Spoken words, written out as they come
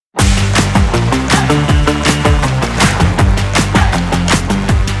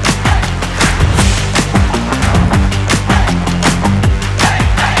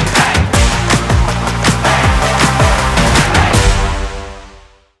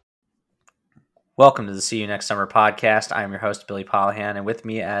Welcome to the See You Next Summer podcast. I'm your host, Billy Polihan, and with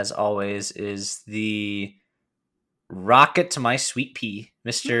me, as always, is the rocket to my sweet pea,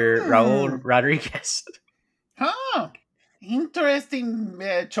 Mr. Raul Rodriguez. Interesting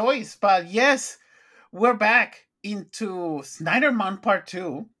choice. But yes, we're back into Snyderman Part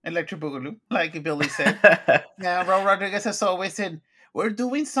 2, Electric Boogaloo, like Billy said. Raul Rodriguez has always said, we're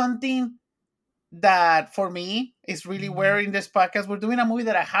doing something that, for me, is really wearing this podcast. We're doing a movie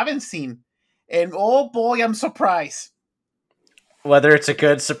that I haven't seen. And oh boy, I'm surprised. Whether it's a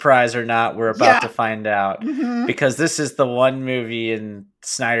good surprise or not, we're about to find out. Because this is the one movie in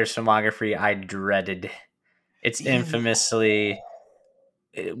Snyder's filmography I dreaded. It's infamously...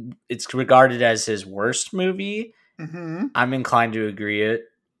 It's regarded as his worst movie. I'm inclined to agree. A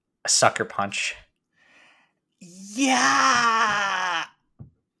Sucker Punch. Yeah,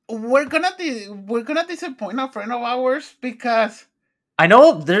 we're gonna disappoint a friend of ours because I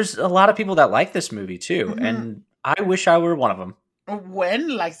know there's a lot of people that like this movie too, and I wish I were one of them.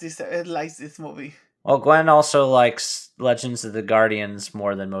 Gwen likes this movie. Well, Gwen also likes Legends of the Guardians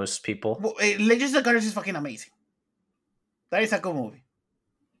more than most people. Well, Legends of the Guardians is fucking amazing. That is a good movie.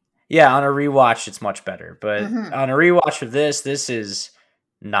 Yeah, on a rewatch, it's much better. But on a rewatch of this is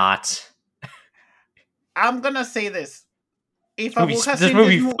not. I'm gonna say this: if this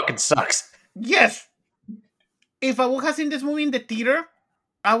movie fucking sucks. Yes. If I would have seen this movie in the theater,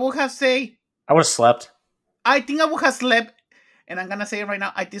 I would have said I would have slept. I think I would have slept, and I'm gonna say it right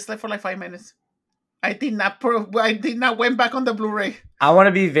now: I did sleep for like 5 minutes. I did not went back on the Blu-ray. I want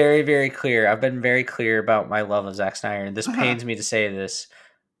to be very, very clear. I've been very clear about my love of Zack Snyder, and this pains me to say this.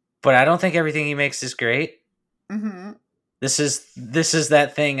 But I don't think everything he makes is great. This is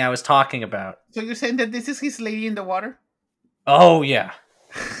that thing I was talking about. So you're saying that this is his Lady in the Water? Oh yeah.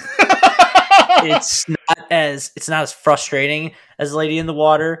 It's not as frustrating as Lady in the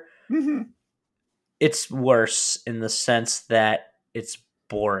Water. It's worse in the sense that it's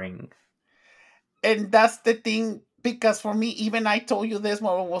boring. And that's the thing, because for me, even I told you this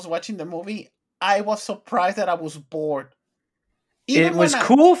when I was watching the movie, I was surprised that I was bored. It was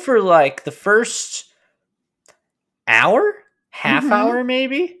cool for like the first hour, half hour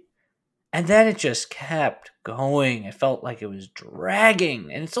maybe, and then it just kept going. It felt like it was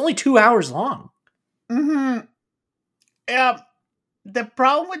dragging, and it's only 2 hours long. The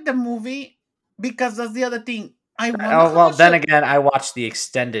problem with the movie, because that's the other thing. Then again, I watched the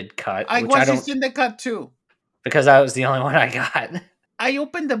extended cut. I watched the extended cut too, because that was the only one I got. I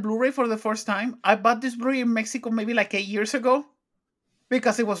opened the Blu-ray for the first time. I bought this Blu-ray in Mexico maybe like 8 years ago,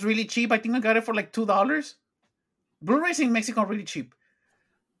 because it was really cheap. I think I got it for like $2. Blu-rays in Mexico are really cheap.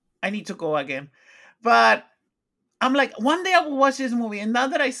 I need to go again. But I'm like, one day I will watch this movie. And now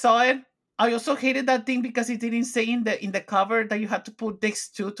that I saw it, I also hated that thing because it didn't say in the cover that you had to put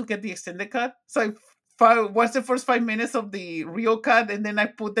disc 2 to get the extended cut. So I watched the first 5 minutes of the real cut, and then I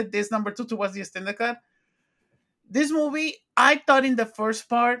put the disc number 2 to watch the extended cut. This movie, I thought in the first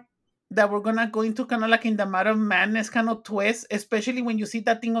part that we're gonna go into kind of like in the Matter of Madness kind of twist, especially when you see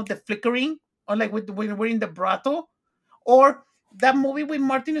that thing of the flickering, or like when we're in the brothel, or that movie with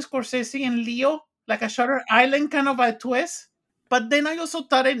Martin Scorsese and Leo, like a Shutter Island kind of a twist. But then I also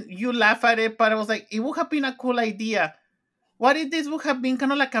thought you laugh at it, but I was like, it would have been a cool idea. What if this would have been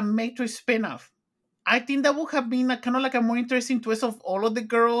kind of like a Matrix spin-off? I think that would have been kind of like a more interesting twist of all of the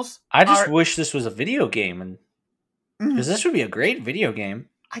girls. I just wish this was a video game, and because this would be a great video game.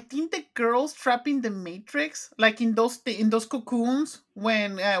 I think the girls trapped in the Matrix, like in those cocoons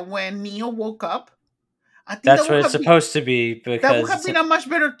when Neo woke up. I think that's what it's supposed to be. Because that would have been a much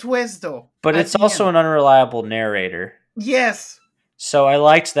better twist, though. But it's also an unreliable narrator. Yes. So I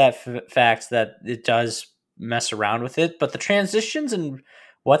liked that fact that it does mess around with it, but the transitions and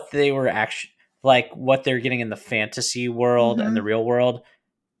what they were actually like, what they're getting in the fantasy world and the real world,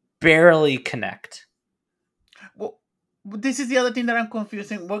 barely connect. Well, this is the other thing that I'm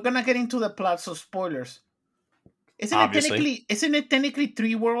confusing. We're gonna get into the plot, so spoilers. Isn't it technically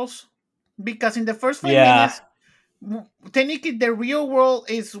 3 worlds? Because in the first 5 minutes, technically the real world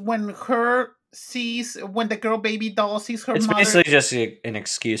is when the girl baby doll sees her mother. It's basically just an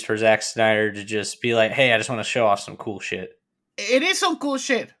excuse for Zack Snyder to just be like, hey, I just want to show off some cool shit. It is some cool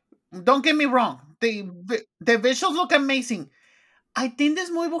shit. Don't get me wrong. The visuals look amazing. I think this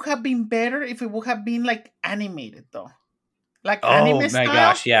movie would have been better if it would have been like animated, though. Like anime style. Oh my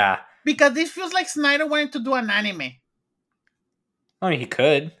gosh, yeah. Because this feels like Snyder wanted to do an anime. I mean, he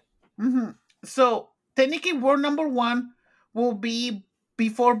could. So technically, world number 1 will be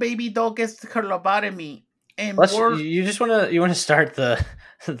before Baby Doll gets her lobotomy, and you want to start the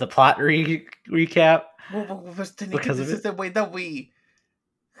plot recap. Because this is the way that we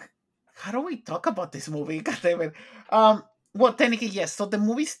How do we talk about this movie? God damn it. Well, technically, yes. So the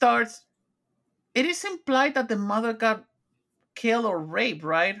movie starts. It is implied that the mother got killed or raped,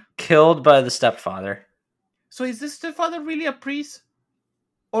 right? Killed by the stepfather. So is this stepfather really a priest?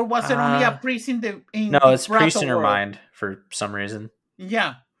 Or was it only a priest in the No, it's priest in her world? mind for some reason.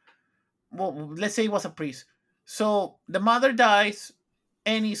 Yeah. Well, let's say it was a priest. So the mother dies,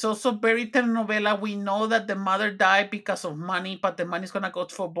 and it's also very telenovela. We know that the mother died because of money, but the money's gonna go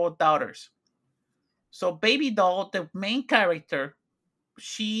for both daughters. So Baby Doll, the main character,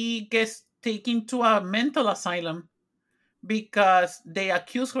 she gets taken to a mental asylum because they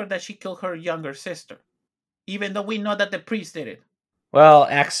accuse her that she killed her younger sister, even though we know that the priest did it. Well,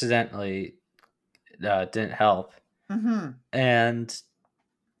 accidentally didn't help. Mm-hmm. And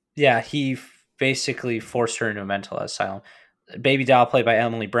yeah, he basically forced her into a mental asylum. Baby Doll, played by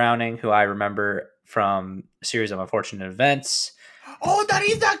Emily Browning, who I remember from a series of unfortunate events. Oh, that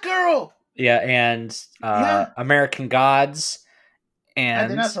is that girl. Yeah, and American Gods, and I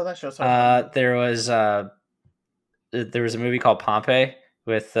did not saw that show. Sorry. there was a movie called Pompeii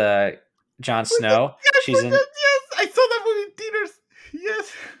with Jon Snow. Yes, She's in. Yes, I saw that movie in theaters.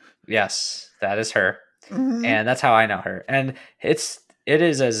 Yes, that is her, Mm-hmm. and that's how I know her. And it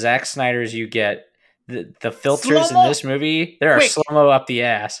is as Zack Snyder as you get. The filters Slow-mo. in this movie, there are slow-mo up the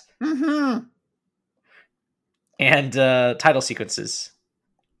ass. Mm-hmm. And title sequences.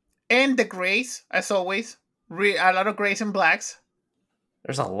 And the grays, as always. A lot of grays and blacks.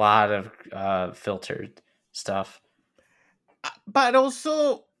 There's a lot of filtered stuff. But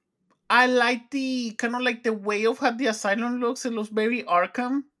also, I like the kind of like the way of how the asylum looks. It looks very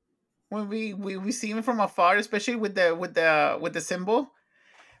Arkham when we see him from afar, especially with the symbol.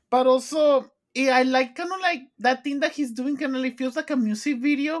 But also, yeah, I like kind of like that thing that he's doing. Kind of like feels like a music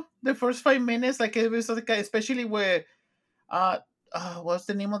video. The first 5 minutes, like it was like especially where, what's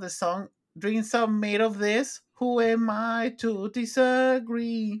the name of the song? Dreams are made of this. Who am I to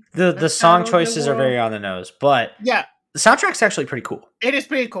disagree? The song choices are very on the nose, but yeah, the soundtrack's actually pretty cool. It is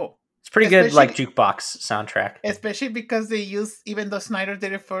pretty cool. It's pretty good, like jukebox soundtrack. Especially because they use, even though Snyder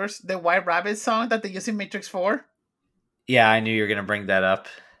did it first, the White Rabbit song that they use in Matrix 4. Yeah, I knew you were gonna bring that up.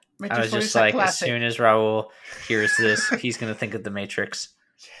 Matrix I was just like, as soon as Raul hears this, he's gonna think of the Matrix.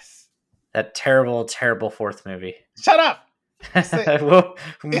 Yes. That terrible, terrible fourth movie. Shut up. It's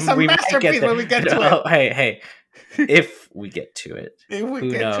a masterpiece when we get to it. Hey, if we get to it, who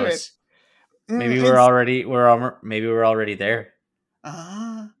knows? Maybe we're already there.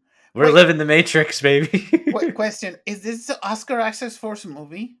 We're living the Matrix, baby. Wait, question: is this the Oscar Isaac Force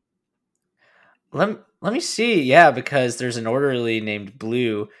movie? Let me see. Yeah, because there's an orderly named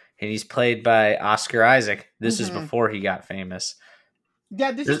Blue, and he's played by Oscar Isaac. This is before he got famous.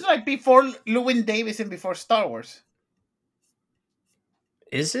 Yeah, this is like before Llewyn Davis and before Star Wars.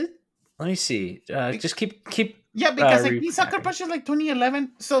 Is it? Let me see. Just keep. Yeah, because I think Sucker Punch is like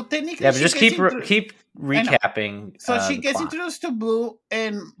 2011. So technically, yeah, but just keep recapping. So she gets introduced to Blue,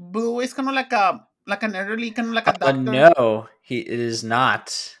 and Blue is kind of like an elderly, kind of like a doctor. No, it is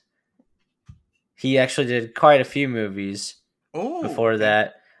not. He actually did quite a few movies before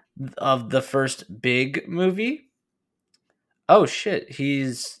that. Of the first big movie. Oh shit! He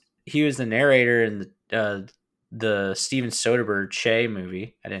was the narrator in the Steven Soderbergh Che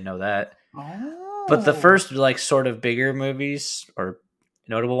movie. I didn't know that. Oh. But the first like sort of bigger movies or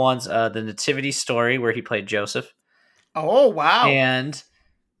notable ones, the Nativity Story, where he played Joseph. Oh wow! And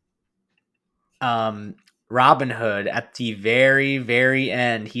Robin Hood at the very, very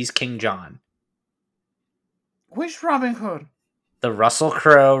end. He's King John. Which Robin Hood? The Russell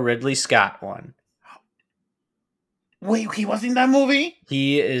Crowe, Ridley Scott one. Wait, he was in that movie?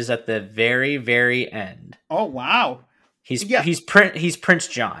 He is at the very, very end. Oh wow! He's Prince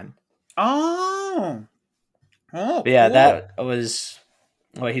John. Oh, but yeah, cool. That was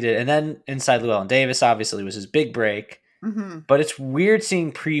what he did. And then Inside Llewellyn Davis obviously was his big break. Mm-hmm. But it's weird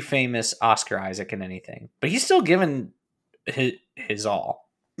seeing pre-famous Oscar Isaac in anything. But he's still given his all.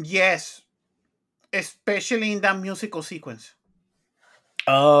 Yes, especially in that musical sequence.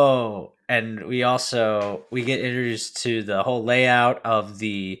 Oh, and we get introduced to the whole layout of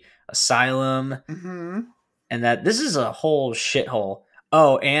the asylum, and that this is a whole shithole.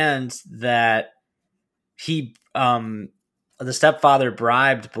 Oh, and that he, the stepfather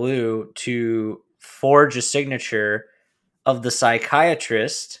bribed Blue to forge a signature of the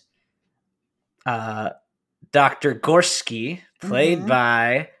psychiatrist, Dr. Gorski, played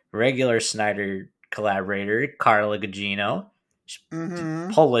by regular Snyder collaborator Carla Gugino.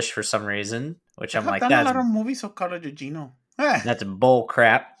 Polish for some reason, which I'm like, that's a lot of movies of Carla Gugino. That's bull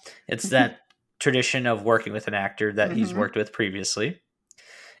crap. It's that tradition of working with an actor that he's worked with previously.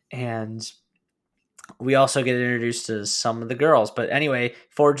 And we also get introduced to some of the girls. But anyway,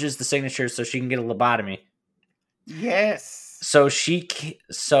 forges the signature so she can get a lobotomy. Yes. So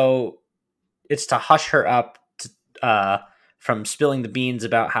it's to hush her up from spilling the beans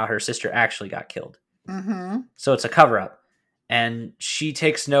about how her sister actually got killed. Mm-hmm. So it's a cover-up. And she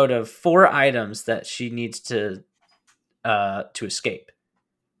takes note of 4 items that she needs to escape.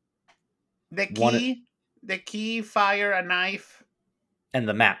 The key, fire, a knife, and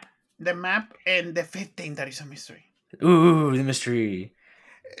the map. The map, and the 5th thing that is a mystery. Ooh, the mystery.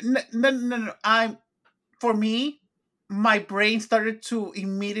 No. For me, my brain started to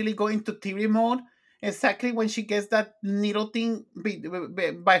immediately go into theory mode. Exactly when she gets that needle thing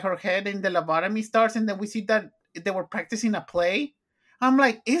by her head and the lobotomy starts, and then we see that they were practicing a play. I'm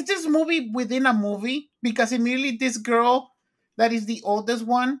like, is this movie within a movie? Because immediately this girl, that is the oldest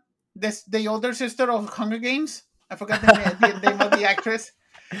one, the older sister of Hunger Games. I forgot the name of the actress.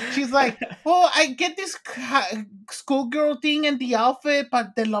 She's like, oh, I get this schoolgirl thing and the outfit,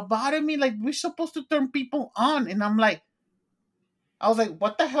 but the lobotomy, like, we're supposed to turn people on. And I was like,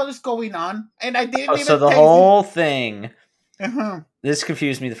 what the hell is going on? And I didn't even so the whole thing, this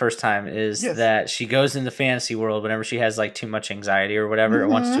confused me the first time, is that she goes in the fantasy world whenever she has, like, too much anxiety or whatever, or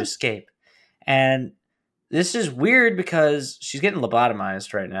wants to escape. And this is weird because she's getting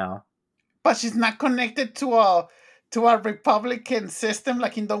lobotomized right now. But she's not connected to a Republican system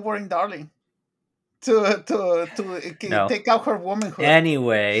like in Don't Worry, Darling. To take out her womanhood.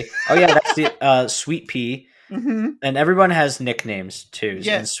 Anyway, that's the Sweet Pea. Mm-hmm. And everyone has nicknames too.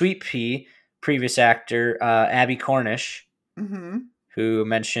 Yes. And Sweet Pea, previous actor Abby Cornish, who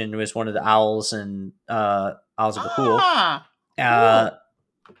mentioned was one of the owls in Owls of the Cool.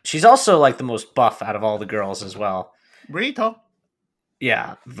 She's also like the most buff out of all the girls as well. Burrito.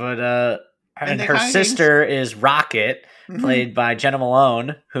 Yeah, but and her sister is Rocket, played by Jenna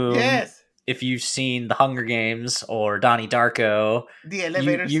Malone, who, if you've seen The Hunger Games or Donnie Darko, the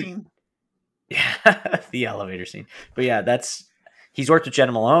elevator scene. Yeah, the elevator scene. But yeah, he's worked with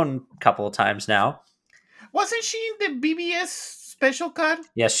Jenna Malone a couple of times now. Wasn't she in the BBS special cut?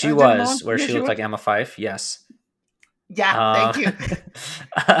 Yes, she was, where she looked like Emma Fyffe. Yes. Yeah, thank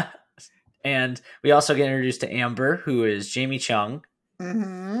you. And we also get introduced to Amber, who is Jamie Chung.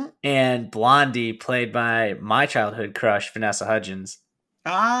 Mm-hmm. And Blondie, played by my childhood crush, Vanessa Hudgens.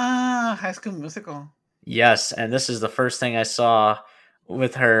 High School Musical. Yes, and this is the first thing I saw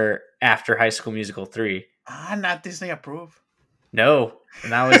with her after High School Musical 3. Not Disney approved. No.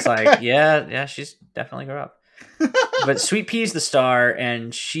 And I was like, yeah, she's definitely grew up. But Sweet Pea's the star,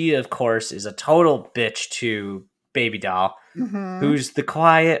 and she, of course, is a total bitch to Baby Doll, who's the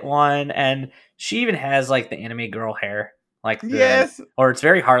quiet one, and she even has, like, the anime girl hair. Like or it's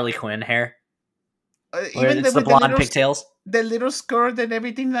very Harley Quinn hair. Even it's the blonde pigtails. The little skirt and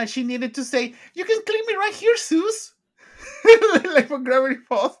everything that she needed to say, you can claim me right here, Zeus. Like for Gravity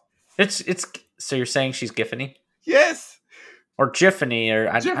Falls. It's so you're saying she's Giffany? Yes. Or Giffany, or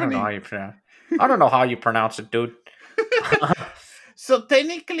I don't know how you pronounce it. I don't know how you pronounce it, dude. So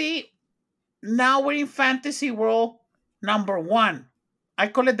technically, now we're in fantasy world number 1. I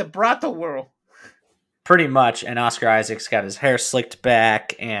call it the Brato world. Pretty much, and Oscar Isaac's got his hair slicked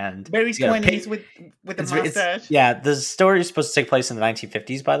back and very 20s with the mustache. Yeah, the story is supposed to take place in the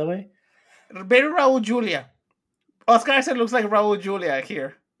 1950s, by the way. Very Raul Julia. Oscar Isaac looks like Raul Julia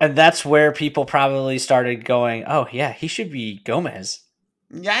here. And that's where people probably started going, oh yeah, he should be Gomez.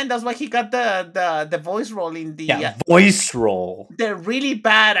 Yeah, and that's why he got the voice role in the voice role. The really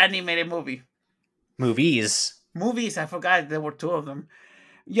bad animated movies. I forgot there were 2 of them.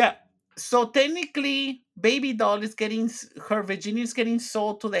 Yeah. So technically, Baby Doll is her virginity is getting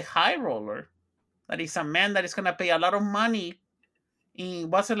sold to the High Roller. That is a man that is going to pay a lot of money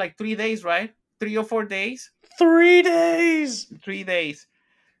in, was it like 3 days, right? 3 or 4 days? 3 days! 3 days.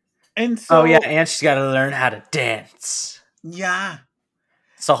 And so... Oh, yeah, and she's got to learn how to dance. Yeah.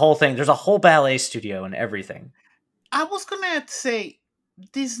 It's a whole thing. There's a whole ballet studio and everything. I was going to say,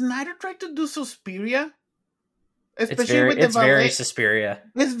 did Snyder try to do Suspiria? Especially it's very Suspiria.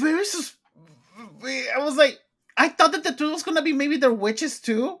 It's very I was like, I thought that the 2 was gonna be maybe they're witches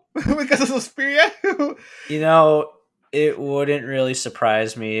too because of Suspiria. You know, it wouldn't really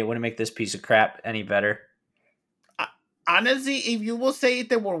surprise me. It wouldn't make this piece of crap any better. Honestly, if you will say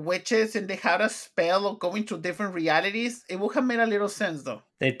they were witches and they had a spell of going to different realities, it would have made a little sense though.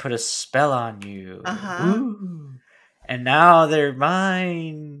 They'd put a spell on you. And now they're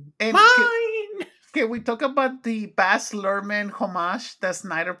mine. Can we talk about the Baz Luhrmann homage that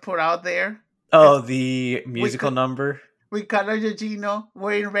Snyder put out there? Oh, the musical number? With Carla Gugino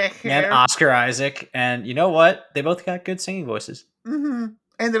wearing red hair. And Oscar Isaac. And you know what? They both got good singing voices. Mm-hmm.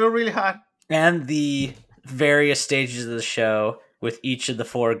 And they look really hot. And the various stages of the show with each of the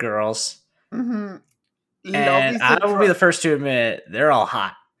 4 girls. Mm-hmm. And I will be the first to admit, they're all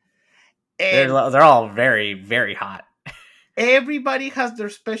hot. And they're all very, very hot. Everybody has their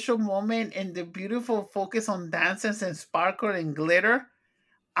special moment, and the beautiful focus on dances and sparkle and glitter.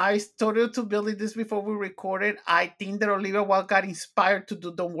 I started to build this before we recorded. I think that Olivia Wilde got inspired to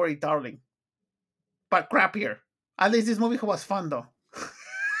do Don't Worry, Darling. But crappier. At least this movie was fun, though.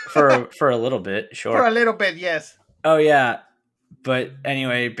 For a little bit, sure. For a little bit, yes. Oh, yeah. But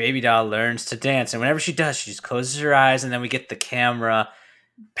anyway, Baby Doll learns to dance. And whenever she does, she just closes her eyes. And then we get the camera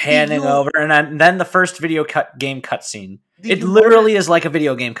panning over. And then the first video game cutscene. It literally is like a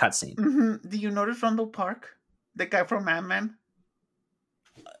video game cutscene. Mm-hmm. Did you notice Randall Park? The guy from Ant-Man?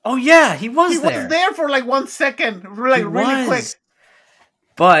 Oh, yeah. He was there. He was there for like 1 second. Like really quick.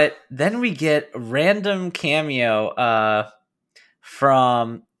 But then we get a random cameo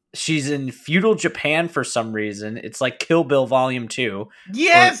from... She's in feudal Japan for some reason. It's like Kill Bill Volume 2.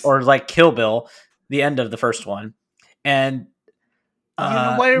 Yes! Or like Kill Bill, the end of the first one. And you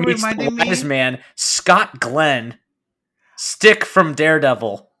know what it reminded me? Wise man, Scott Glenn, Stick from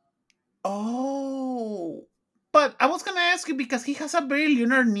Daredevil. Oh. But I was going to ask you because he has a very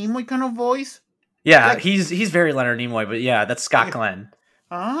Leonard Nimoy kind of voice. Yeah, like, he's very Leonard Nimoy, but yeah, that's Scott Glenn.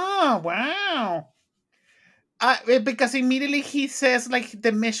 Oh, wow. Because immediately he says like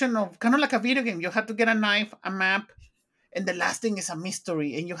the mission of kind of like a video game. You have to get a knife, a map, and the last thing is a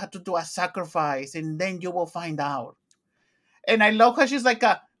mystery, and you have to do a sacrifice, and then you will find out. And I love how she's like,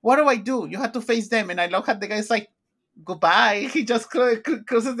 what do I do? You have to face them. And I love how the guy's like, goodbye. He just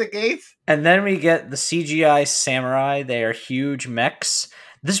closes the gates. And then we get the CGI samurai. They are huge mechs.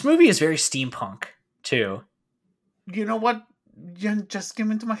 This movie is very steampunk, too. You know what? Just came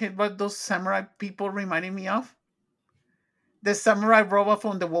into my head what those samurai people reminding me of. The samurai robot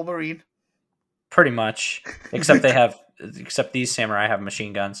from the Wolverine. Pretty much. Except these samurai have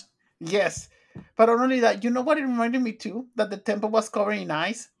machine guns. Yes. But not only that, you know what it reminded me too? That the temple was covered in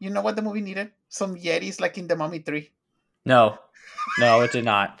ice. You know what the movie needed? Some Yetis like in The Mummy 3. No, it did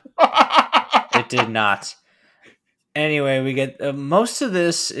not. It did not. Anyway, we get... most of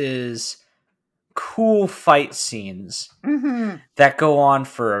this is cool fight scenes that go on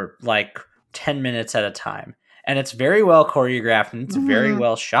for like 10 minutes at a time. And it's very well choreographed and it's very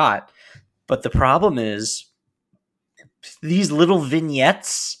well shot. But the problem is these little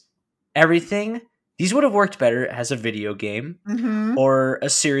vignettes, everything, these would have worked better as a video game or a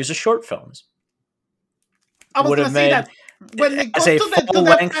series of short films. I was going to say that. When they go as a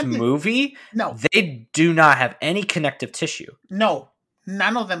full-length movie, no, they do not have any connective tissue. No,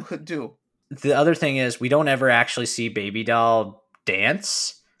 none of them could do. The other thing is we don't ever actually see Baby Doll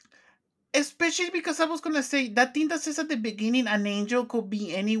dance. Especially because I was going to say, that thing that says at the beginning, an angel could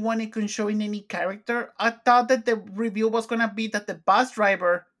be anyone, it can show in any character. I thought that the review was going to be that the bus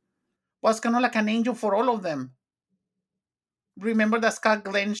driver was kind of like an angel for all of them. Remember that Scott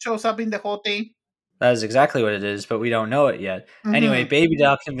Glenn shows up in the whole thing? That is exactly what it is, but we don't know it yet. Anyway, Baby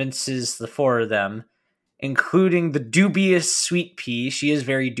Doll convinces the 4 of them, including the dubious Sweet Pea, she is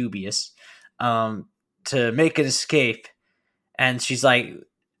very dubious, to make an escape. And she's like,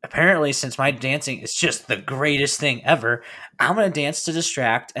 apparently, since my dancing is just the greatest thing ever, I'm going to dance to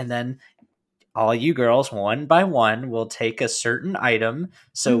distract, and then all you girls, one by one, will take a certain item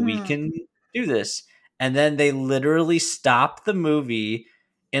so we can do this. And then they literally stop the movie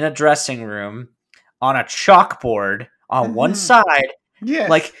in a dressing room on a chalkboard on one side. Yes.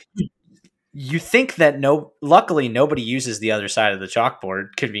 Like, you think that luckily nobody uses the other side of the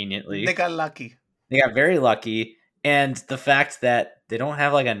chalkboard conveniently. They got lucky. They got very lucky. And the fact that they don't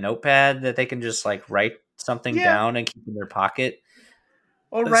have like a notepad that they can just like write something down and keep in their pocket.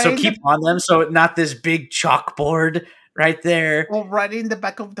 So keep on them. So not this big chalkboard right there. Or right in the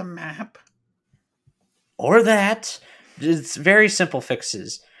back of the map. Or that. It's very simple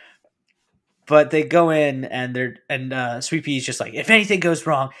fixes. But they go in and Sweet Pea's just like, if anything goes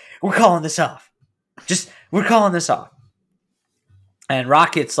wrong, we're calling this off. We're calling this off. And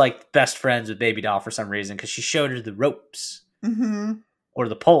Rocket's like best friends with Baby Doll for some reason because she showed her the ropes. Or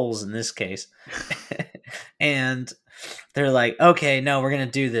the poles in this case. And they're like, okay, no, we're going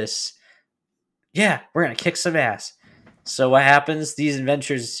to do this. Yeah, we're going to kick some ass. So what happens? These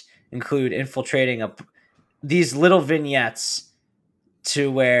adventures include infiltrating these little vignettes to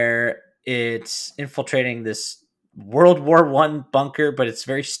where it's infiltrating this World War I bunker, but it's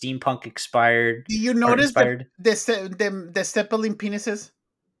very steampunk inspired. Do you notice the Zeppelin penises?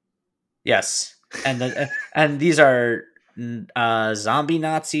 Yes, and these are zombie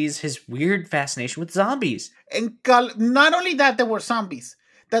Nazis. His weird fascination with zombies, and not only that, there were zombies.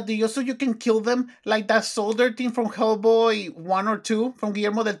 that you can kill them, like that soldier thing from Hellboy 1 or 2 from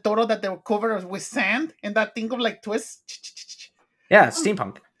Guillermo del Toro that they were covered with sand and that thing of like twist. Yeah,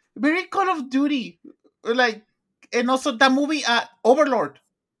 steampunk. Very Call of Duty, like, and also that movie Overlord.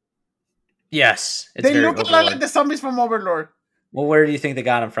 Yes, they look a lot like the zombies from Overlord. Well, where do you think they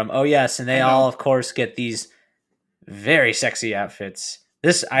got them from? Oh yes, and they all, of course, get these very sexy outfits.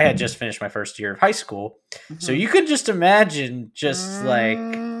 I had just finished my first year of high school, so you could just imagine, like,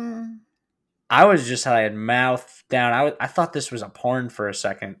 I had mouth down. I thought this was a porn for a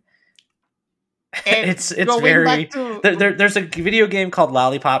second. It's very there's a video game called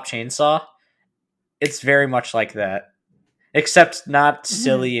Lollipop Chainsaw. It's very much like that, except not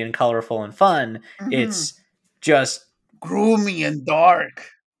silly and colorful and fun. It's just gloomy and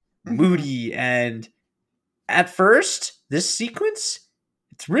dark, moody, and at first this sequence,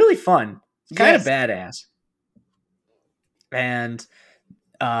 it's really fun. It's kind of badass. And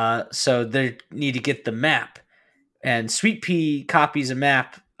so they need to get the map, and Sweet Pea copies a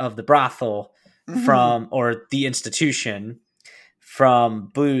map of the brothel or the institution from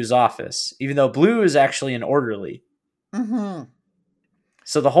Blue's office, even though Blue is actually an orderly.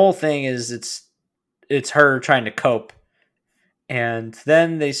 So the whole thing is it's her trying to cope, and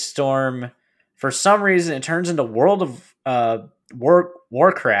then they storm. For some reason, it turns into World of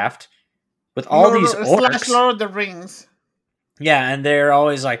Warcraft with all these orcs. Lord of the Rings. Yeah, and they're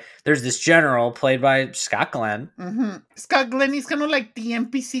always like, there's this general played by Scott Glenn. Scott Glenn is kind of like the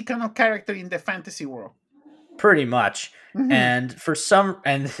NPC kind of character in the fantasy world. Pretty much. And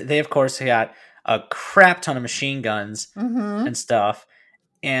they of course got a crap ton of machine guns and stuff.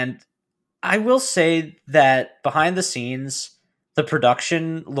 And I will say that behind the scenes, the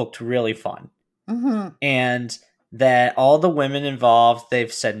production looked really fun. And that all the women involved,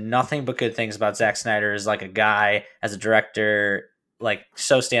 they've said nothing but good things about Zack Snyder as like a guy, as a director, like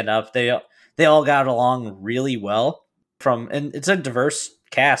so stand up. They all got along really well and it's a diverse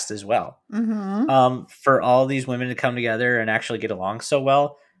cast as well. For all these women to come together and actually get along so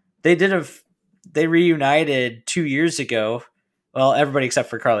well. They reunited 2 years ago. Well, everybody except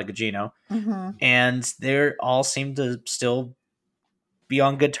for Carla Gugino. And they all seem to still be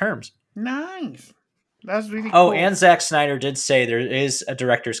on good terms. Nice. That's really cool. Oh, and Zack Snyder did say there is a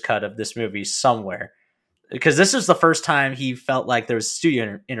director's cut of this movie somewhere, because this is the first time he felt like there was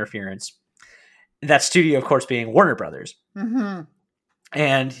studio interference. That studio, of course, being Warner Brothers.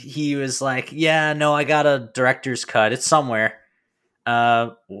 And he was like, yeah, no, I got a director's cut. It's somewhere.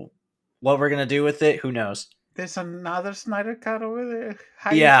 What we're going to do with it, who knows? There's another Snyder cut over there.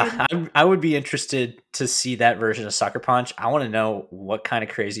 I would be interested to see that version of Sucker Punch. I want to know what kind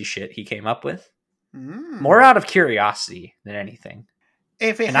of crazy shit he came up with. More out of curiosity than anything.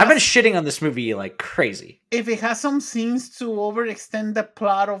 I've been shitting on this movie like crazy. If it has some scenes to overextend the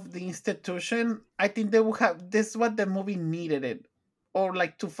plot of the institution, I think they will have. This is what the movie needed it, or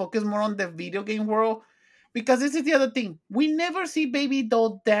like to focus more on the video game world, because this is the other thing. We never see Baby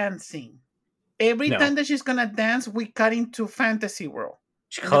Doll dancing. Every time that she's gonna dance, we cut into fantasy world.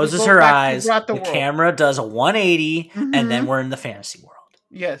 She closes her eyes. The camera does a 180, and then we're in the fantasy world.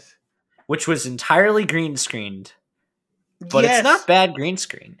 Yes. Which was entirely green screened, but it's not bad green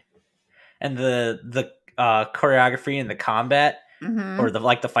screen, and the choreography and the combat or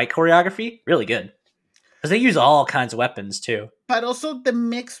the fight choreography really good, because they use all kinds of weapons too. But also the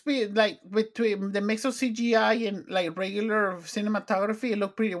mix between the mix of CGI and like regular cinematography, it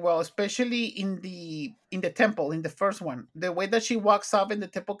looked pretty well, especially in the temple in the first one. The way that she walks up and the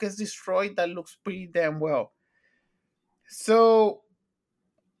temple gets destroyed, that looks pretty damn well. So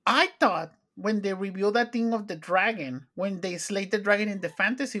I thought when they revealed that thing of the dragon, when they slayed the dragon in the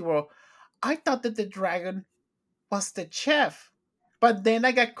fantasy world, I thought that the dragon was the chef. But then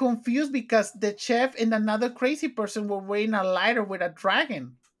I got confused because the chef and another crazy person were wearing a lighter with a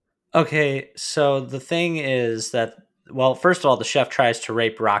dragon. Okay, so the thing is that, well, first of all, the chef tries to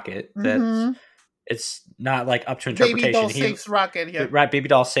rape Rocket. It's not like up to interpretation. Baby Doll saves Rocket, yeah. Right, Baby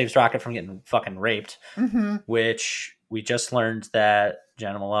Doll saves Rocket from getting fucking raped, which we just learned that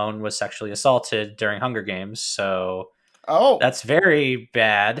Jenna Malone was sexually assaulted during Hunger Games, so that's very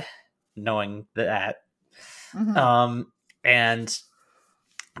bad, knowing that. And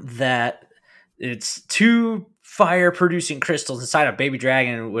that it's 2 fire-producing crystals inside a baby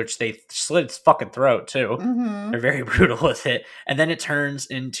dragon, which they slit its fucking throat, too. They're very brutal with it. And then it turns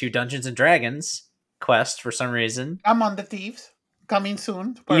into Dungeons & Dragons quest for some reason. Among the Thieves, coming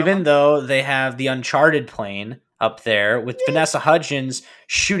soon. Even though they have the Uncharted plane up there with Vanessa Hudgens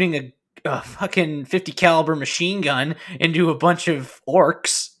shooting a fucking 50 caliber machine gun into a bunch of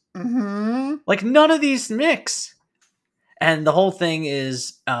orcs. Like, none of these mix. And the whole thing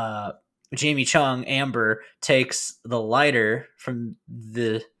is Jamie Chung, Amber, takes the lighter from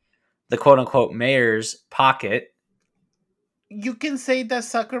the quote unquote mayor's pocket. You can say that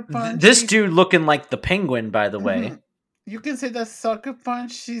Sucker Punch. This dude looking like the Penguin, by the way. You can say that Sucker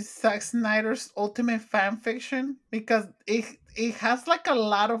Punch is Zack Snyder's ultimate fan fiction because it has like a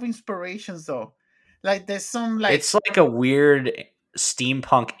lot of inspirations though. Like there's some like it's like a weird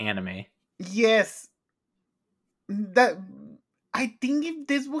steampunk anime. Yes. That I think if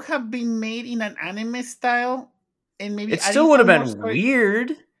this would have been made in an anime style and maybe it still would have been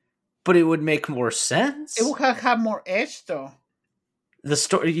weird, but it would make more sense. It would have had more edge though. The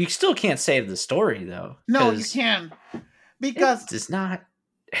story, you still can't save the story though. No, you can. Because it's not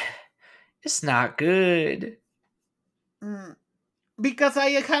good. Because I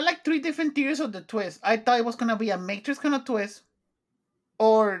had like 3 different tiers of the twist. I thought it was gonna be a Matrix kind of twist.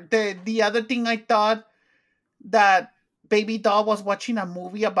 Or the other thing I thought that Baby Doll was watching a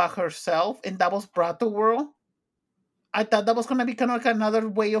movie about herself and that was brought to world. I thought that was gonna be kind of like another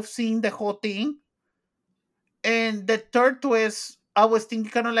way of seeing the whole thing. And the third twist, I was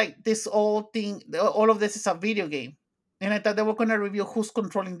thinking kind of like this whole thing, all of this is a video game. And I thought they were going to reveal who's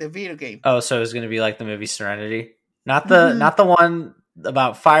controlling the video game. Oh, so it was going to be like the movie Serenity, not the one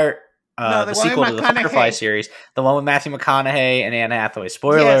about fire. The sequel to the Firefly series, the one with Matthew McConaughey and Anne Hathaway.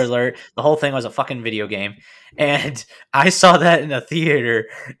 Spoiler alert: the whole thing was a fucking video game, and I saw that in a theater,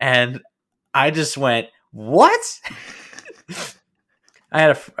 and I just went, "What?"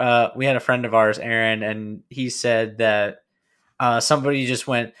 We had a friend of ours, Aaron, and he said that somebody just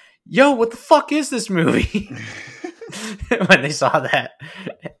went, "Yo, what the fuck is this movie?" When they saw that.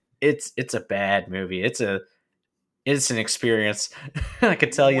 It's a bad movie. It's an experience. I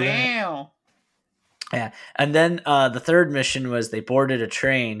could tell you that. Wow. Yeah. And then the third mission was they boarded a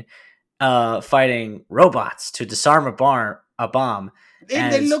train fighting robots to disarm a bomb.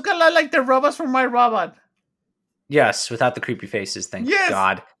 And they look a lot like the robots from My Robot. Yes, without the creepy faces, thank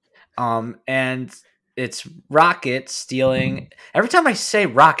God. And it's Rocket stealing. Every time I say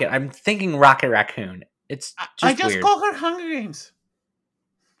Rocket, I'm thinking Rocket Raccoon. It's I just weird. call her Hunger Games.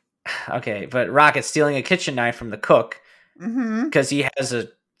 Okay, but Rocket stealing a kitchen knife from the cook because he has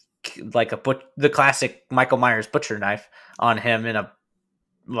the classic Michael Myers butcher knife on him in a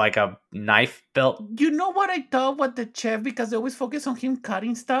knife belt. You know what I thought with the chef, because they always focus on him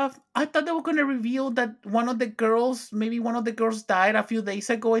cutting stuff? I thought they were going to reveal that one of the girls died a few days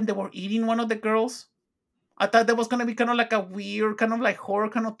ago and they were eating one of the girls. I thought that was going to be kind of like a weird, kind of like horror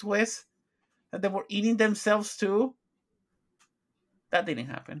kind of twist. That they were eating themselves too. That didn't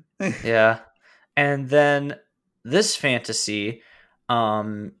happen. Yeah. And then this fantasy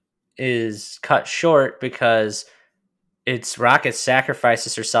is cut short because it's Rocket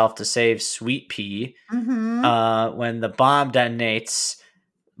sacrifices herself to save Sweet Pea when the bomb detonates,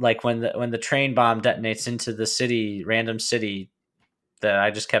 like when the train bomb detonates into the city, random city that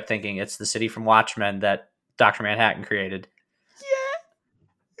I just kept thinking it's the city from Watchmen that Dr. Manhattan created.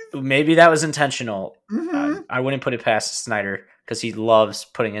 Maybe that was intentional. I wouldn't put it past Snyder because he loves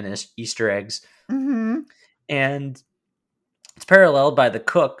putting in his Easter eggs. And it's paralleled by the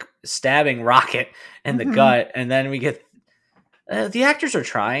cook stabbing Rocket in the gut. And then we get... the actors are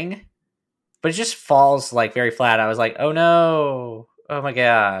trying, but it just falls like very flat. I was like, oh no. Oh my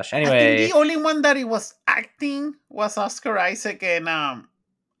gosh. Anyway. I think the only one that he was acting was Oscar Isaac and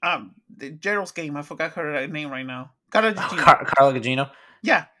Gerald's Game. I forgot her name right now. Carla Gugino.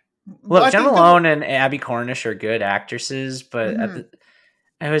 Yeah. Look, Jen Malone and Abby Cornish are good actresses, but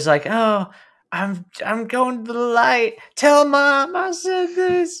I was like, oh, I'm going to the light. Tell Mom I said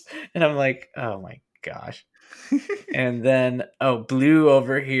this. And I'm like, oh my gosh. And then, Blue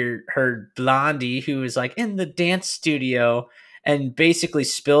over here heard Blondie, who was like in the dance studio and basically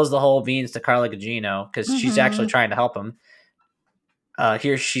spills the whole beans to Carla Gugino because she's actually trying to help him.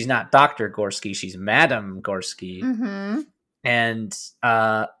 Here, she's not Dr. Gorski, she's Madame Gorski. And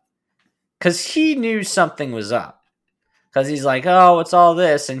because he knew something was up. Because he's like, oh, what's all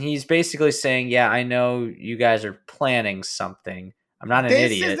this? And he's basically saying, yeah, I know you guys are planning something. I'm not an idiot.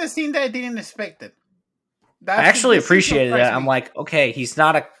 This is the scene that I didn't expect it. I actually appreciated it. I'm like, okay, he's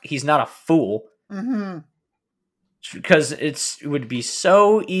not a fool. Because it would be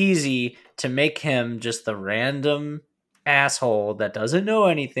so easy to make him just the random asshole that doesn't know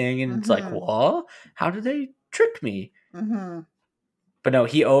anything. And it's like, what? How did they trick me? But no,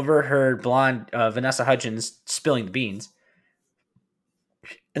 he overheard Vanessa Hudgens spilling the beans.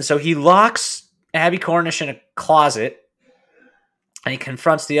 And so he locks Abby Cornish in a closet and he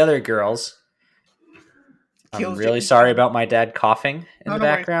confronts the other girls. I'm really sorry about my dad coughing in the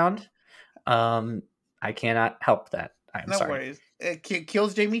background. I cannot help that. I'm No sorry. worries. It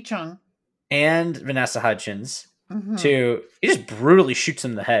kills Jamie Chung. And Vanessa Hudgens. He just brutally shoots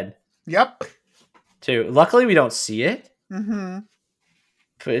him in the head. Yep. Too. Luckily, we don't see it. Mm-hmm.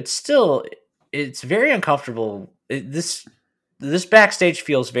 But it's very uncomfortable. This backstage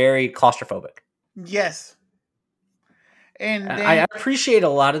feels very claustrophobic. Yes. And then, I appreciate a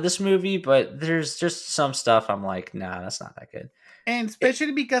lot of this movie, but there's just some stuff I'm like, nah, that's not that good. And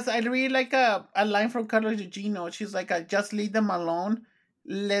especially because I really like a line from Carla Gugino. She's like, just leave them alone.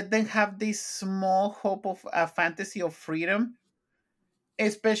 Let them have this small hope of a fantasy of freedom.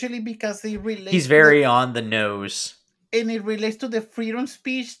 Especially because they relate. He's very on the nose. And it relates to the freedom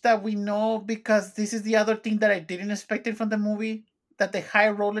speech that we know, because this is the other thing that I didn't expect it from the movie, that the high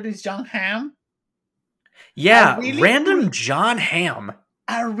roller is Jon Hamm. Yeah, random Jon Hamm.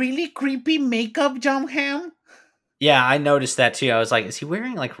 A really creepy makeup Jon Hamm. Yeah, I noticed that too. I was like, is he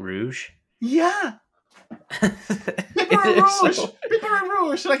wearing like rouge? Yeah. People are rouge. People are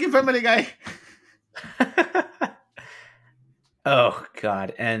rouge, like in Family Guy. Oh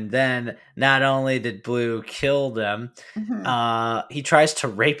God! And then not only did Blue kill them, he tries to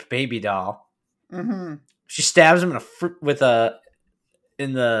rape Baby Doll. She stabs him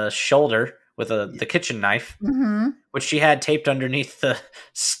in the shoulder with the kitchen knife, which she had taped underneath the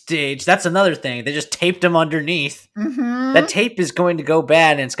stage. That's another thing. They just taped him underneath. That tape is going to go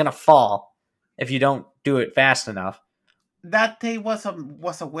bad and it's going to fall if you don't do it fast enough. That tape was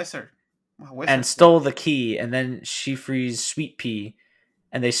a wizard. And stole the key, and then she frees Sweet Pea,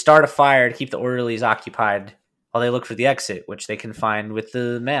 and they start a fire to keep the orderlies occupied while they look for the exit, which they can find with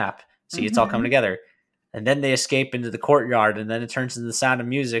the map. See, it's all coming together. And then they escape into the courtyard, and then it turns into the Sound of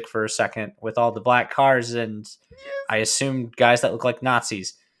Music for a second with all the black cars and I assume guys that look like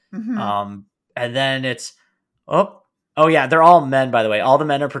Nazis. And then it's oh yeah, they're all men, by the way. All the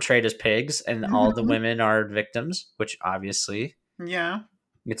men are portrayed as pigs, and all the women are victims, which obviously, yeah,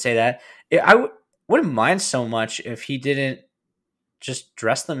 you could say that. I wouldn't mind so much if he didn't just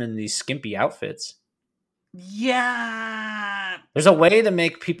dress them in these skimpy outfits. Yeah. There's a way to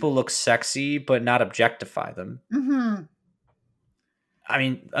make people look sexy, but not objectify them. I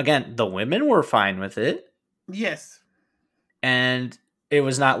mean, again, the women were fine with it. Yes. And it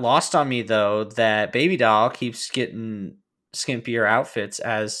was not lost on me, though, that Baby Doll keeps getting skimpier outfits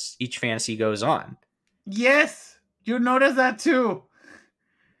as each fantasy goes on. Yes. You notice that too.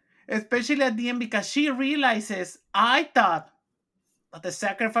 Especially at the end, because she realizes, I thought that the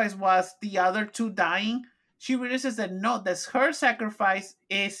sacrifice was the other two dying. She realizes that no, that's her sacrifice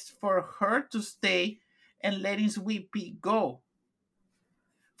is for her to stay and letting Sweet Pea go.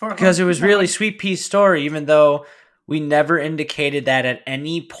 Because it was really Sweet Pea's story, even though we never indicated that at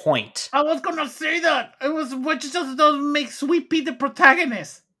any point. I was gonna say that. It was which just doesn't make Sweet Pea the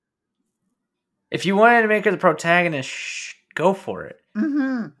protagonist. If you wanted to make her the protagonist, go for it.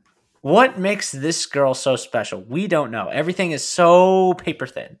 What makes this girl so special? We don't know. Everything is so paper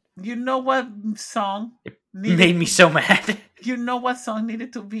thin. You know what song? It made me so mad. You know what song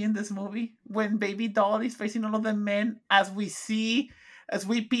needed to be in this movie? When Baby Doll is facing all of the men, as we see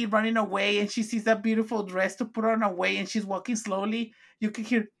Sweet Pea running away, and she sees that beautiful dress to put on away, and she's walking slowly. You can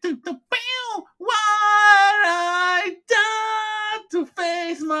hear, what I done to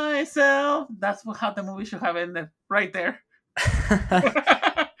face myself. That's how the movie should have ended, right there.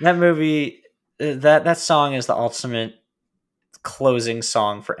 That movie, that song is the ultimate closing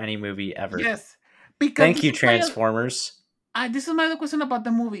song for any movie ever. Yes. Thank you, Transformers. This is my other question about the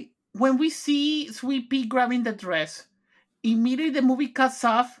movie. When we see Sweet Pea grabbing the dress, immediately the movie cuts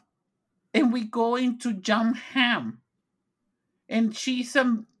off and we go into Jon Hamm. And she's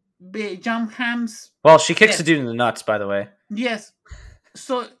Jon Hamm's... Well, she kicks the dude in the nuts, by the way. Yes.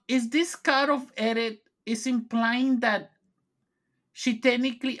 So is this cut of edit is implying that she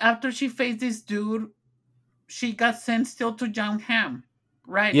technically, after she faced this dude, she got sent still to Jon Hamm,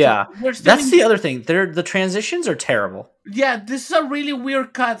 right? Yeah, so that's the other thing. The transitions are terrible. Yeah, this is a really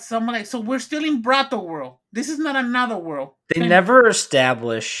weird cut. So I'm like, so we're still in Bratto world. This is not another world. They never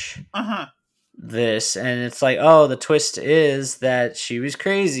establish this, and it's like, oh, the twist is that she was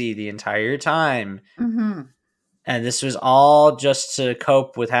crazy the entire time, and this was all just to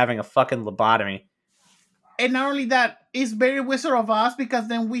cope with having a fucking lobotomy. And not only that, it's very Wizard of Oz, because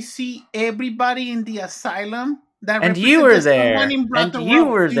then we see everybody in the asylum. And you were there. And you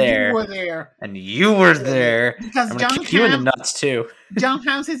were there. And you were there. Because I'm going to kick you in the nuts, too. Jon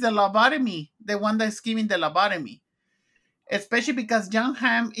Hamm is the lobotomy. The one that's giving the lobotomy. Especially because Jon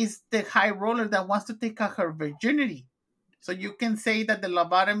Hamm is the high roller that wants to take out her virginity. So you can say that the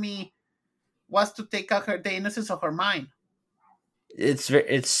lobotomy was to take out the innocence of her mind.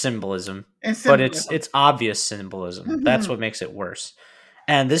 It's symbolism, but it's obvious symbolism. Mm-hmm. That's what makes it worse.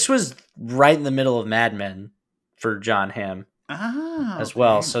 And this was right in the middle of Mad Men for Jon Hamm as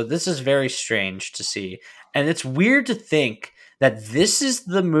well. So this is very strange to see. And it's weird to think that this is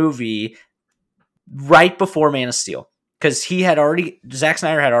the movie right before Man of Steel. Because Zack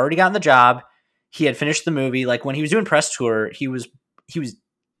Snyder had already gotten the job. He had finished the movie. Like when he was doing press tour, he was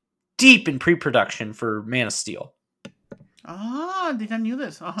deep in pre-production for Man of Steel. I didn't know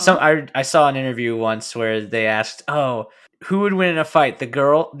this. So I saw an interview once where they asked, "Oh, who would win in a fight,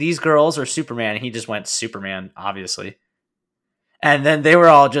 these girls or Superman?" And he just went Superman, obviously. And then they were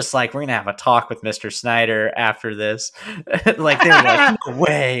all just like, "We're gonna have a talk with Mr. Snyder after this." Like they were like, "No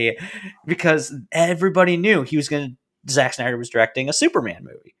way," because everybody knew Zack Snyder was directing a Superman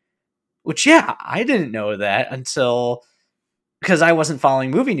movie. Which, yeah, I didn't know that until because I wasn't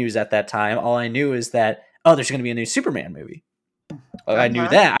following movie news at that time. All I knew is that there's going to be a new Superman movie. I knew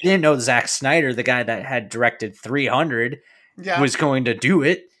that. I didn't know Zack Snyder, the guy that had directed 300, was going to do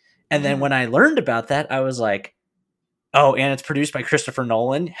it. And then when I learned about that, I was like, oh, and it's produced by Christopher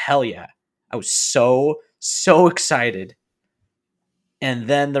Nolan? Hell yeah. I was so excited. And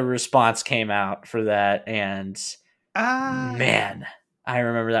then the response came out for that, and man, I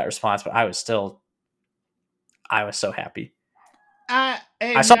remember that response, but I was so happy.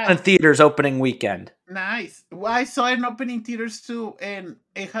 I saw it in theaters opening weekend. Nice. Well, I saw it in opening theaters too, and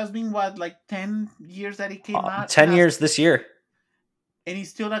it has been 10 years that it came out. 10 years this year. And it's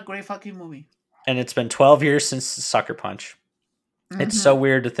still a great fucking movie. And it's been 12 years since Sucker Punch. Mm-hmm. It's so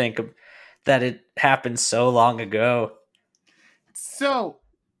weird to think that it happened so long ago. So,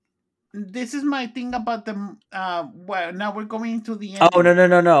 this is my thing about the now we're going into the end. Oh,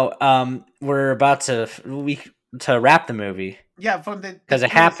 no. We're about to wrap the movie. Yeah, because it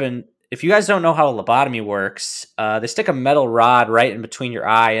happened. If you guys don't know how a lobotomy works, they stick a metal rod right in between your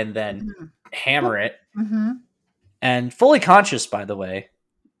eye and then hammer it. Mm-hmm. And fully conscious, by the way.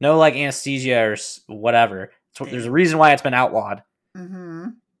 No like anesthesia or whatever. There's a reason why it's been outlawed. Mm-hmm.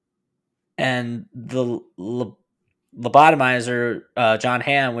 And the lobotomizer, Jon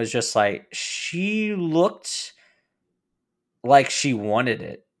Hamm, was just like, she looked like she wanted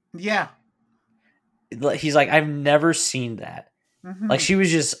it. Yeah. He's like, I've never seen that. Mm-hmm. Like she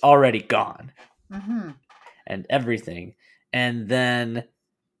was just already gone. Mm-hmm. And everything. And then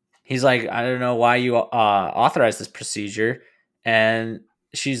he's like, I don't know why you authorized this procedure. And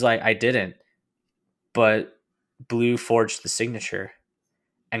she's like, I didn't. But Blue forged the signature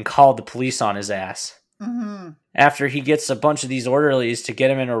and called the police on his ass. Mm-hmm. After he gets a bunch of these orderlies to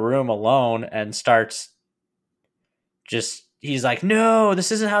get him in a room alone and starts he's like, no,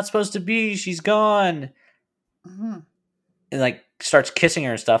 this isn't how it's supposed to be. She's gone. Mm-hmm. And like starts kissing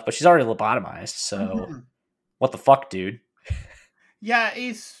her and stuff, but she's already lobotomized. So what the fuck, dude? Yeah,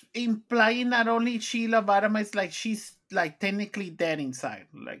 it's implying not only she lobotomized, like she's like technically dead inside.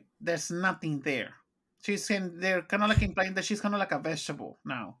 Like there's nothing there. They're kind of like implying that she's kind of like a vegetable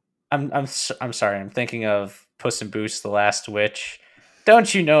now. I'm sorry. I'm thinking of Puss in Boots: The Last Witch.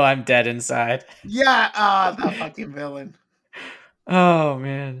 Don't you know I'm dead inside? Yeah, that fucking villain. Oh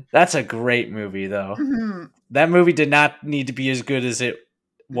man, that's a great movie though. Mm-hmm. That movie did not need to be as good as it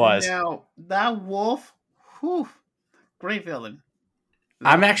was. No, that wolf, great villain.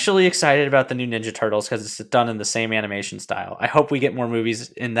 I'm actually excited about the new Ninja Turtles because it's done in the same animation style. I hope we get more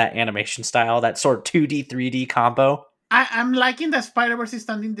movies in that animation style, that sort of 2D, 3D combo. I'm liking that Spider-Verse is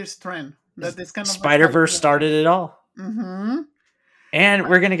starting this trend. That this kind of Spider-Verse started it all. Mm-hmm. And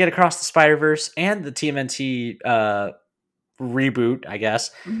we're going to get Across the Spider-Verse and the TMNT reboot, I guess,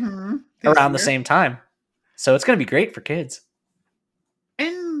 around the same time. So it's going to be great for kids.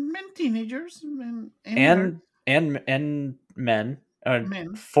 And teenagers. And men.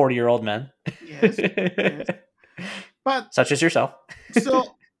 40-year-old men. Yes. But such as yourself.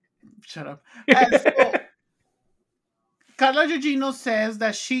 So shut up. So, Carla Gugino says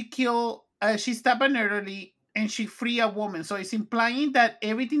that she stabbed an elderly and she freed a woman. So it's implying that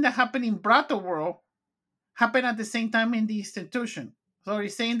everything that happened in Brother World happened at the same time in the institution. So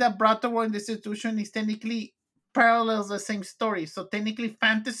he's saying that Brother World and the institution is technically parallels the same story. So technically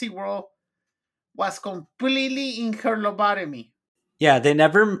Fantasy World was completely in her lobotomy. Yeah, they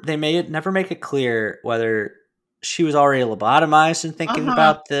may never make it clear whether she was already lobotomized and thinking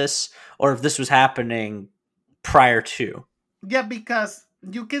about this, or if this was happening prior to. Yeah, because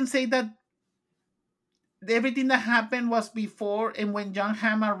you can say that everything that happened was before, and when Jon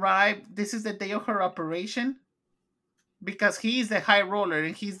Hamm arrived, this is the day of her operation, because he's the high roller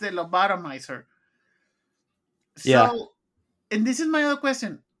and he's the lobotomizer. Yeah. And this is my other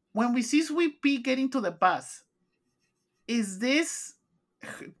question. When we see Sweet Pea getting to the bus, is this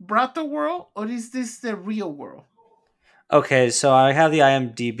Brato world or is this the real world? Okay, so I have the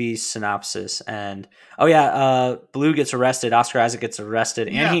IMDb synopsis, and Blue gets arrested, Oscar Isaac gets arrested,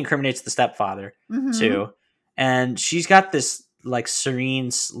 and Yeah. he incriminates the stepfather Mm-hmm. too. And she's got this like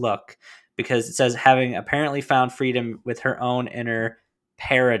serene look because it says having apparently found freedom with her own inner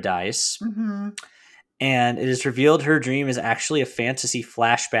paradise, Mm-hmm. and it is revealed her dream is actually a fantasy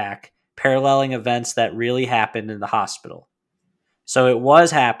flashback paralleling events that really happened in the hospital. So it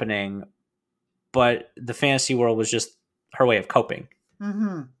was happening, but the fantasy world was just her way of coping.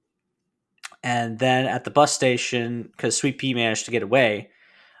 Mm-hmm. And then at the bus station, because Sweet Pea managed to get away,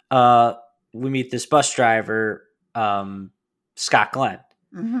 we meet this bus driver, Scott Glenn,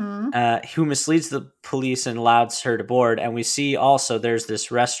 who misleads the police and allows her to board. And we see also there's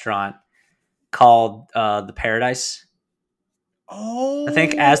this restaurant called the Paradise. Oh, I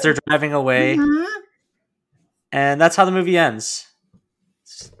think as they're driving away, and that's how the movie ends.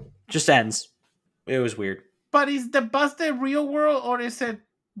 Just ends. It was weird. But is the bus the real world or is it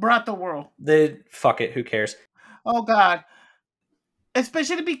Brato world? Fuck it. Who cares? Oh God.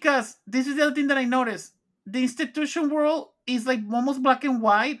 Especially because this is the other thing that I noticed. The institution world is like almost black and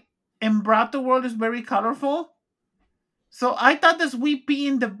white, and Brato world is very colorful. So I thought the Sweet Pea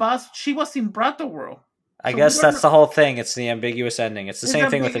in the bus, she was in Brato world. I guess that's the whole thing. It's the ambiguous ending. It's the same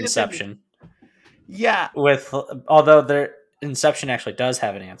thing with Inception. Yeah. Although their Inception actually does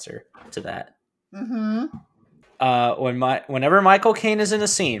have an answer to that. Mm-hmm. Whenever Michael Caine is in a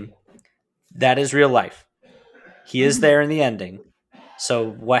scene, that is real life. He is there in the ending. So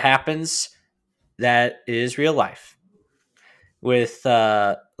what happens? That is real life. With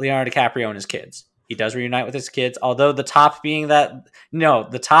Leonardo DiCaprio and his kids. He does reunite with his kids, although the top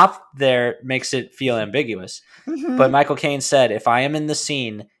there makes it feel ambiguous. Mm-hmm. But Michael Caine said, if I am in the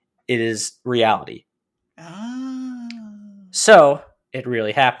scene, it is reality. Ah. So it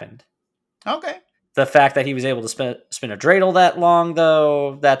really happened. Okay. The fact that he was able to spin a dreidel that long,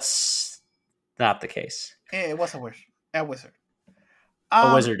 though, that's not the case. It was a wizard. A wizard.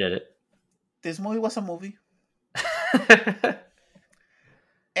 A wizard did it. This movie was a movie.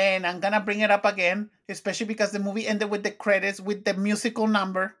 And I'm gonna bring it up again, especially because the movie ended with the credits with the musical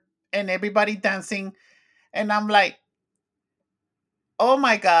number and everybody dancing. And I'm like, oh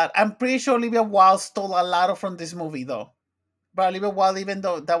my God, I'm pretty sure Olivia Wilde stole a lot from this movie though. But Olivia Wilde, even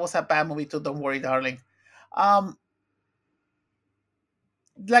though that was a bad movie too, don't worry, darling.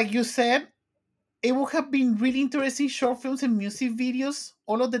 Like you said, it would have been really interesting short films and music videos,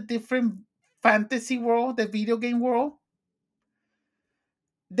 all of the different fantasy world, the video game world.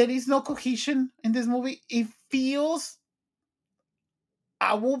 There is no cohesion in this movie. It feels.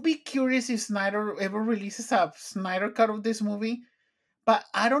 I will be curious if Snyder ever releases a Snyder cut of this movie, but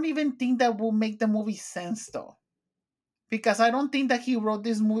I don't even think that will make the movie sense though, because I don't think that he wrote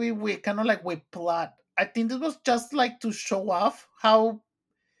this movie with kind of like with plot. I think this was just like to show off how.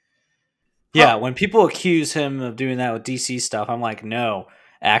 Yeah, when people accuse him of doing that with DC stuff, I'm like, no,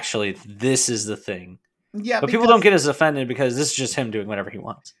 actually, this is the thing. Yeah, but people don't get as offended because this is just him doing whatever he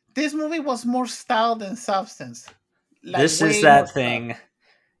wants. This movie was more style than substance. Like, this is that thing. Style.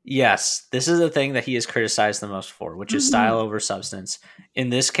 Yes, this is the thing that he is criticized the most for, which is style over substance. In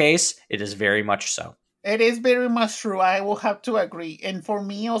this case, it is very much so. It is very much true. I will have to agree. And for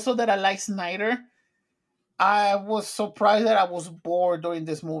me, also that I like Snyder, I was surprised that I was bored during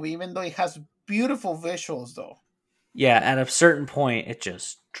this movie, even though it has beautiful visuals, though. Yeah, at a certain point, it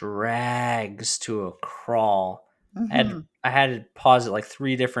just drags to a crawl. I had to pause it like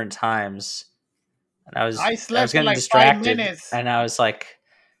 3 different times, and I was getting like distracted, and I was like,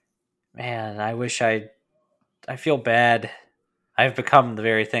 "Man, I wish I feel bad. I've become the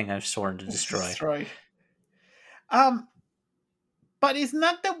very thing I've sworn to destroy." But it's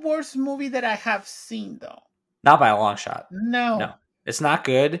not the worst movie that I have seen, though. Not by a long shot. No, it's not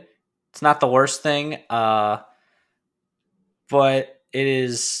good. It's not the worst thing. But it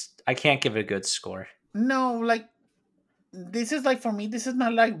is. I can't give it a good score. No, like this is like for me. This is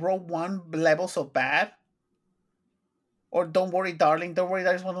not like Rogue One levels of bad. Or Don't Worry, Darling. Don't Worry,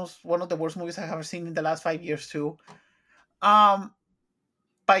 that is one of the worst movies I have ever seen in the last 5 years too. But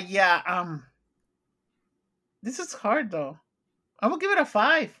yeah, this is hard though. I will give it a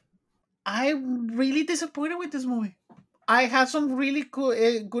 5. I'm really disappointed with this movie. I had some really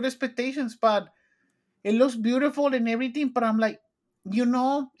good expectations, but it looks beautiful and everything. But I'm like,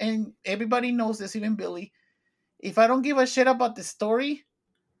 and everybody knows this, even Billy. If I don't give a shit about the story,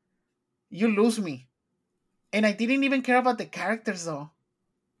 you lose me. And I didn't even care about the characters, though.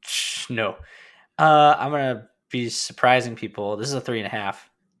 No. I'm going to be surprising people. This is a 3.5.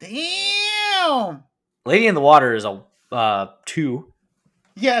 Damn! Lady in the Water is a 2.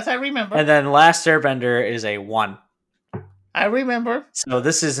 Yes, I remember. And then Last Airbender is a 1. I remember. So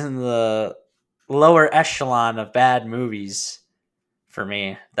this is in the lower echelon of bad movies for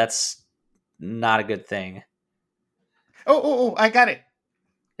me. That's not a good thing. Oh, I got it.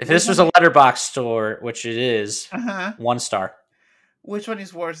 If this was a letterbox store, which it is, 1 star. Which one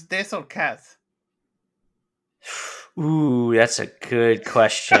is worse, this or Cats? Ooh, that's a good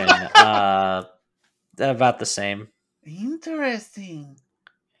question. About the same. Interesting.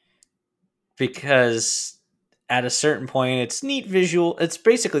 Because at a certain point, it's neat visual. It's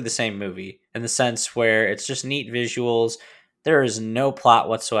basically the same movie in the sense where it's just neat visuals. There is no plot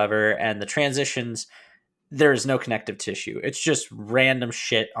whatsoever, and the transitions, there is no connective tissue. It's just random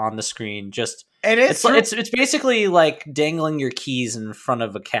shit on the screen. Just it's basically like dangling your keys in front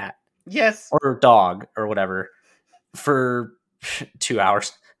of a cat, yes, or a dog or whatever, for 2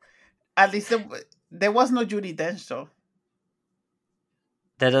 hours. At least there was no Judi Dench, though.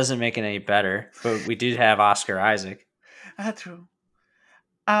 That doesn't make it any better, but we did have Oscar Isaac. True.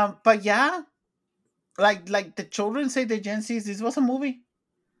 But yeah, like the children say, the Gen Zs, this was a movie.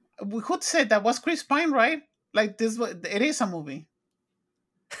 We could say that was Chris Pine, right? Like it is a movie.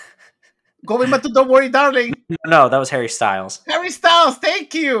 Going back to Don't Worry, Darling. No, that was Harry Styles. Harry Styles,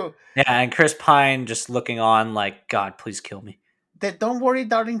 thank you. Yeah, and Chris Pine just looking on like, God, please kill me. The Don't Worry,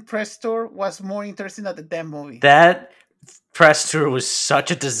 Darling press tour was more interesting than the damn movie. That press tour was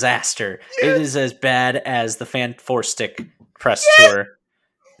such a disaster. Yes. It is as bad as the Fan 4 Stick press tour.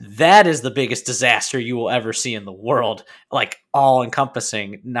 That is the biggest disaster you will ever see in the world. Like, all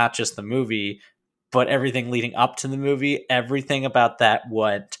encompassing, not just the movie, but everything leading up to the movie. Everything about that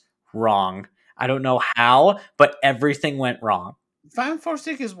went wrong. I don't know how, but everything went wrong. Fan 4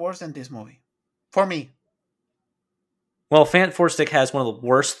 Stick is worse than this movie. For me. Well, Fan 4 Stick has one of the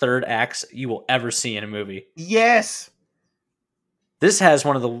worst third acts you will ever see in a movie. Yes. This has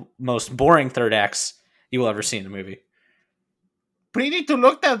one of the most boring third acts you will ever see in a movie. Pretty to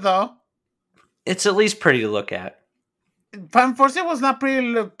look at, though. It's at least pretty to look at. Fan 4 Stick was not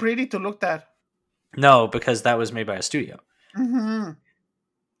pretty to look at. No, because that was made by a studio. Mm-hmm.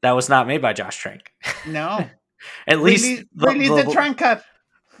 That was not made by Josh Trank. No. At least release the Trank cut.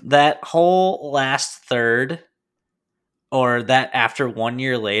 That whole last third, or that after 1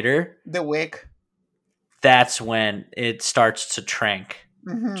 year later, the wick. That's when it starts to trank,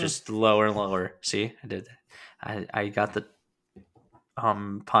 just lower and lower. See, I did. I got the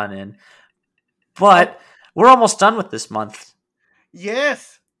pun in, but we're almost done with this month.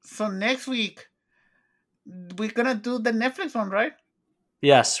 Yes. So next week we're gonna do the Netflix one, right?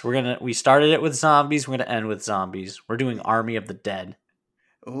 Yes, we started it with zombies. We're gonna end with zombies. We're doing Army of the Dead.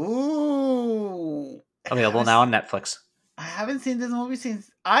 Ooh. Available now on Netflix. I haven't seen this movie since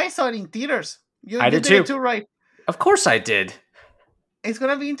I saw it in theaters. I did too. Right? Of course I did. It's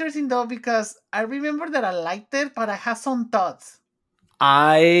gonna be interesting though, because I remember that I liked it, but I have some thoughts.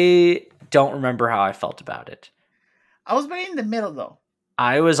 I don't remember how I felt about it. I was very in the middle though.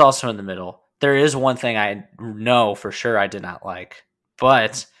 I was also in the middle. There is one thing I know for sure I did not like,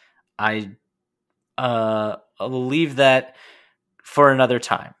 but I will leave that for another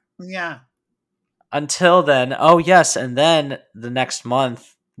time. Yeah. Until then, oh yes, and then the next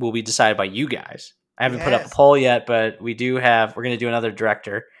month will be decided by you guys. I haven't put up a poll yet, but we're going to do another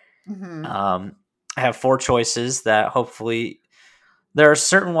director. I have 4 choices that hopefully, there are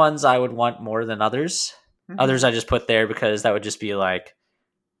certain ones I would want more than others. Others I just put there because that would just be like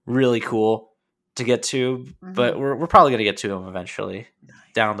really cool to get to, but we're probably going to get to them eventually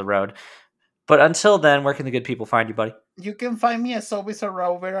down the road. But until then, where can the good people find you, buddy? You can find me as always at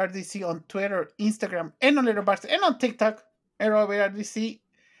RDC on Twitter, Instagram, and on Letterboxd, and on TikTok at RDC.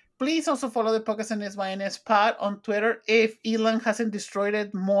 Please also follow the podcast and SYNS Pod on Twitter if Elon hasn't destroyed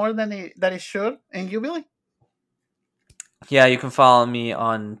it more than it should. And you, Billy? Yeah, you can follow me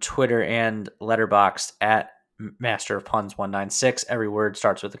on Twitter and Letterboxd at Master of Puns 196. Every word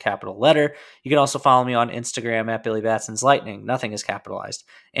starts with a capital letter. You can also follow me on Instagram at Billy Batson's Lightning. Nothing is capitalized.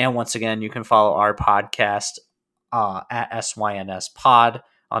 And once again, you can follow our podcast at SYNS Pod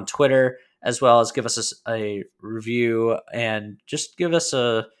on Twitter, as well as give us a review and just give us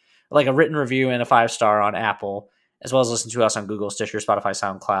a written review and a 5-star on Apple, as well as listen to us on Google, Stitcher, Spotify,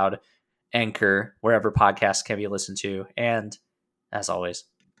 SoundCloud, Anchor, wherever podcasts can be listened to. And as always,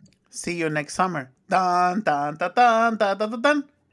 see you next summer. Dun, dun, dun, dun, dun, dun, dun.